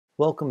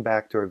Welcome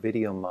back to our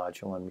video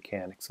module on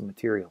mechanics and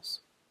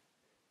materials.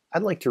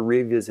 I'd like to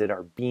revisit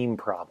our beam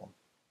problem.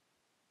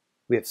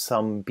 We have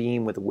some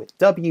beam with a width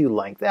W,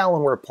 length L,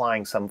 and we're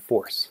applying some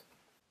force,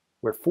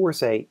 where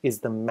force A is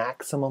the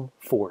maximum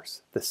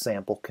force the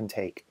sample can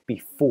take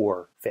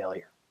before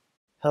failure.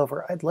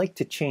 However, I'd like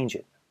to change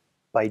it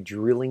by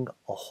drilling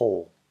a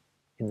hole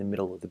in the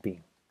middle of the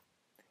beam.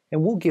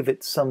 And we'll give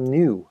it some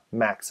new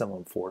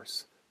maximum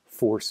force,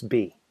 force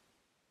B.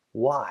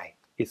 Why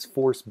is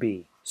force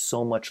B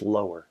so much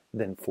lower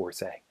than force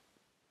A?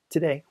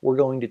 Today, we're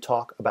going to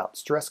talk about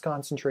stress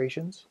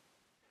concentrations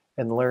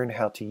and learn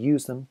how to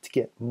use them to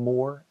get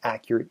more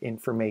accurate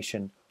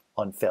information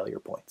on failure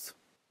points.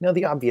 Now,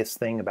 the obvious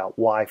thing about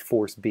why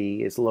force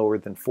B is lower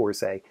than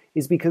force A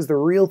is because the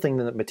real thing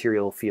that the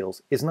material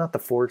feels is not the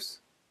force,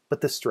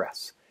 but the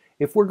stress.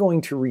 If we're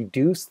going to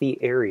reduce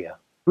the area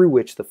through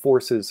which the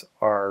forces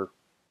are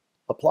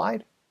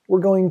applied, we're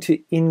going to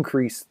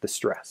increase the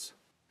stress.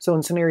 So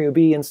in scenario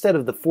B, instead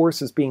of the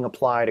forces being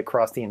applied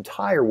across the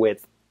entire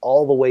width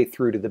all the way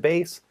through to the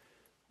base,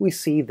 we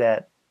see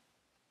that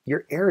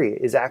your area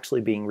is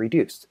actually being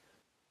reduced.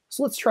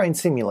 So let's try and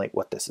simulate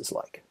what this is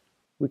like.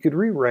 We could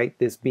rewrite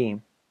this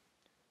beam.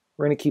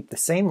 We're going to keep the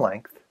same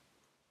length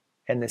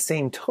and the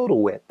same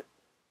total width,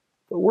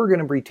 but we're going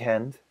to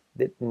pretend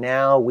that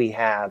now we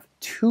have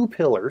two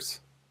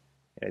pillars.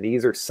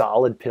 These are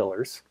solid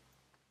pillars.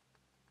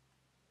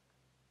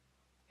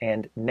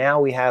 And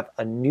now we have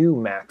a new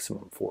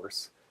maximum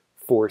force,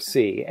 force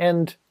C.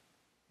 And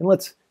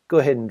let's go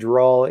ahead and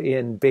draw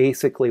in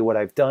basically what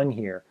I've done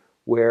here,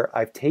 where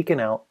I've taken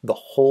out the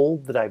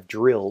hole that I've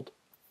drilled,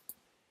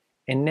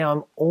 and now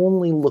I'm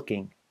only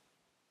looking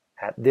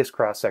at this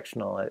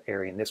cross-sectional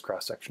area and this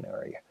cross-sectional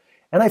area.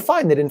 And I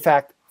find that, in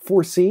fact,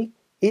 force C,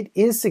 it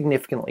is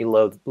significantly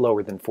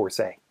lower than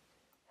force A.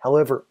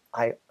 However,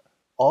 I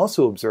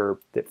also observe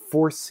that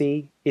force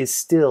C is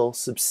still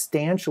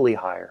substantially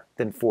higher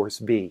than force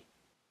B.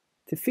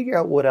 To figure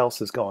out what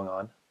else is going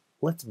on,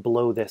 let's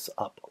blow this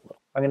up a little.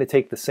 I'm going to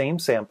take the same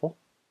sample,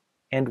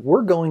 and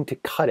we're going to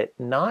cut it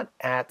not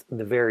at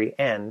the very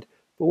end,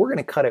 but we're going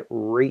to cut it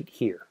right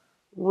here,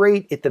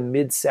 right at the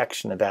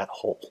midsection of that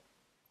hole.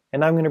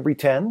 And I'm going to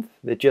pretend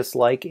that just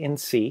like in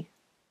C,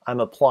 I'm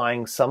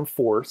applying some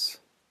force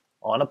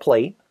on a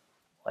plate,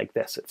 like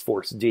this at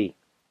force D.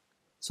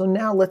 So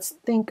now let's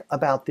think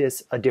about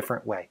this a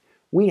different way.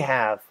 We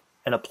have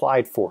an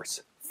applied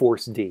force,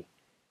 force D.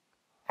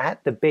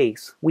 At the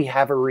base, we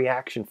have a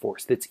reaction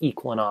force that's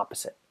equal and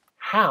opposite.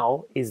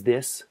 How is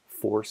this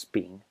force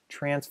being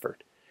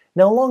transferred?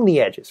 Now along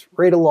the edges,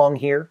 right along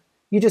here,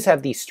 you just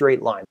have these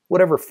straight lines.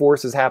 Whatever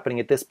force is happening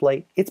at this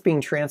plate, it's being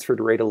transferred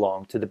right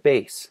along to the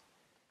base.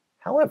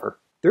 However,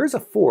 there's a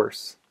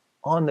force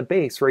on the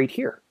base right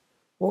here.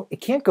 Well, it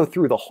can't go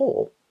through the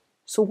hole,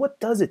 so what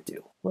does it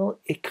do? Well,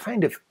 it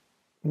kind of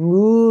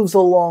moves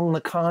along the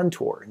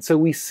contour. And so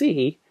we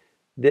see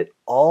that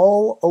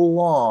all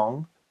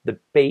along the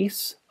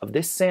base of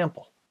this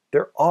sample,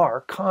 there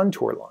are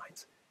contour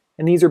lines.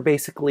 And these are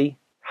basically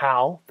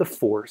how the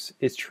force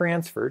is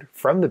transferred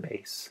from the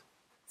base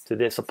to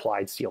this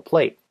applied steel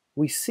plate.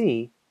 We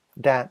see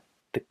that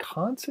the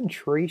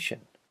concentration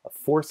of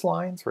force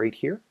lines right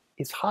here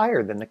is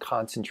higher than the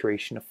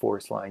concentration of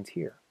force lines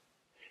here,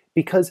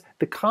 because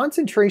the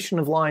concentration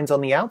of lines on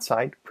the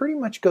outside pretty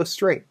much go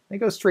straight. They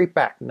go straight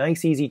back.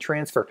 Nice, easy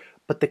transfer.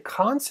 But the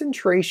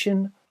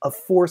concentration of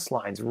force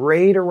lines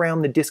right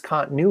around the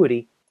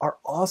discontinuity are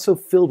also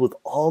filled with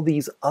all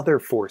these other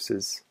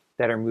forces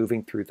that are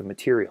moving through the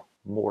material.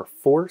 More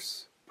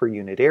force per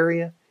unit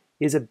area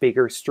is a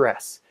bigger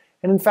stress.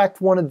 And in fact,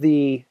 one of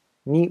the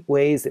neat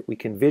ways that we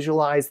can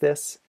visualize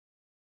this,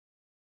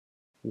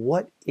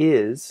 what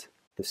is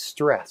the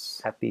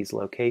stress at these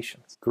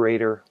locations?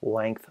 Greater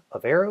length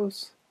of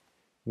arrows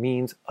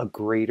means a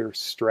greater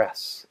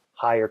stress.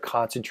 Higher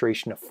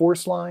concentration of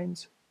force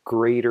lines,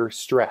 greater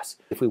stress.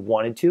 If we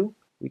wanted to,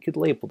 we could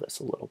label this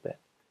a little bit.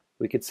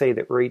 We could say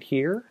that right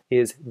here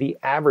is the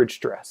average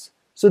stress.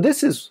 So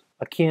this is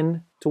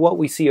akin to what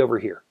we see over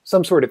here,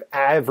 some sort of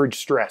average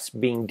stress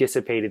being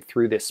dissipated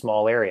through this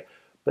small area.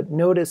 But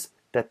notice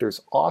that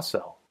there's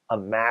also a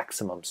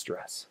maximum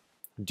stress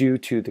due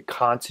to the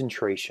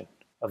concentration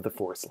of the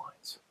force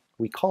lines.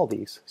 We call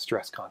these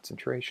stress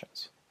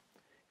concentrations.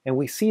 And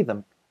we see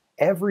them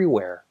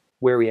everywhere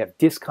where we have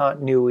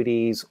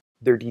discontinuities.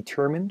 They're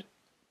determined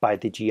by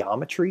the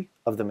geometry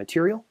of the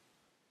material,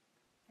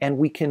 and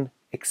we can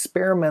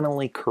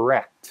experimentally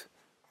correct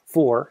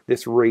for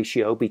this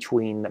ratio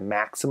between the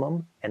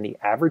maximum and the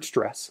average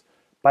stress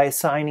by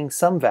assigning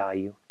some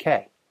value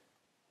K,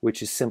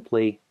 which is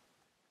simply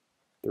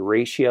the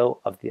ratio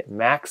of the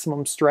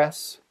maximum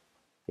stress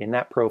in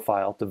that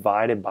profile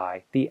divided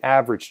by the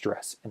average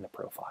stress in the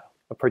profile.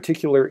 A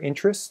particular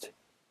interest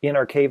in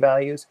our K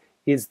values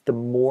is the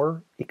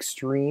more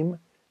extreme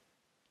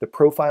the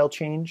profile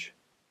change,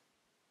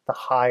 the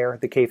higher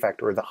the K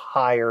factor, or the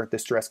higher the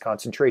stress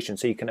concentration.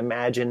 So you can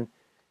imagine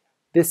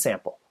this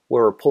sample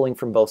where we're pulling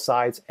from both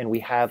sides and we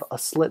have a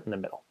slit in the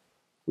middle.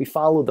 We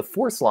follow the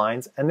force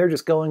lines and they're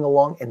just going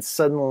along, and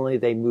suddenly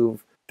they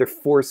move they're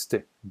forced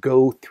to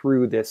go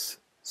through this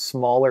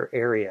smaller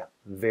area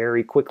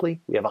very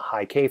quickly, we have a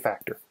high K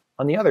factor.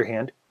 On the other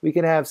hand, we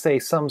could have, say,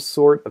 some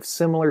sort of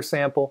similar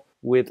sample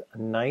with a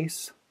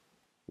nice,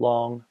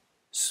 long,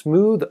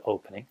 smooth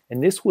opening,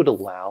 and this would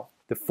allow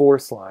the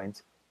force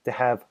lines to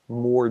have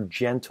more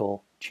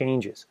gentle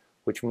changes,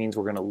 which means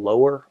we're going to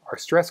lower our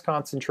stress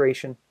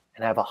concentration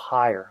and have a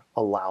higher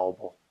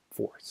allowable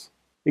force.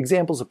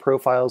 Examples of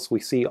profiles we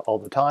see all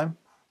the time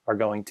are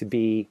going to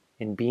be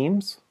in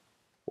beams,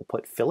 we'll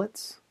put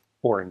fillets,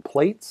 or in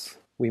plates,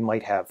 we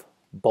might have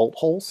bolt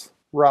holes,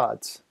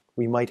 rods,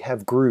 we might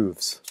have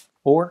grooves,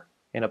 or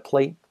in a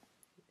plate,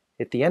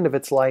 at the end of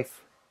its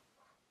life,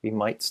 we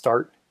might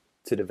start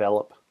to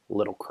develop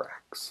little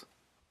cracks.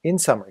 In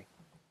summary,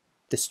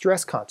 the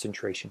stress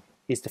concentration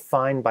is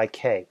defined by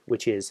K,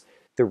 which is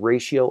the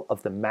ratio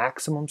of the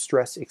maximum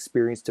stress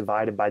experienced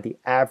divided by the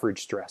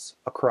average stress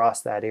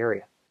across that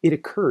area. It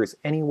occurs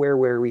anywhere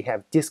where we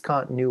have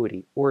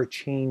discontinuity or a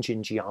change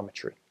in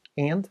geometry.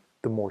 And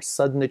the more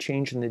sudden the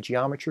change in the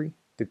geometry,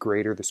 the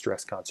greater the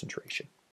stress concentration.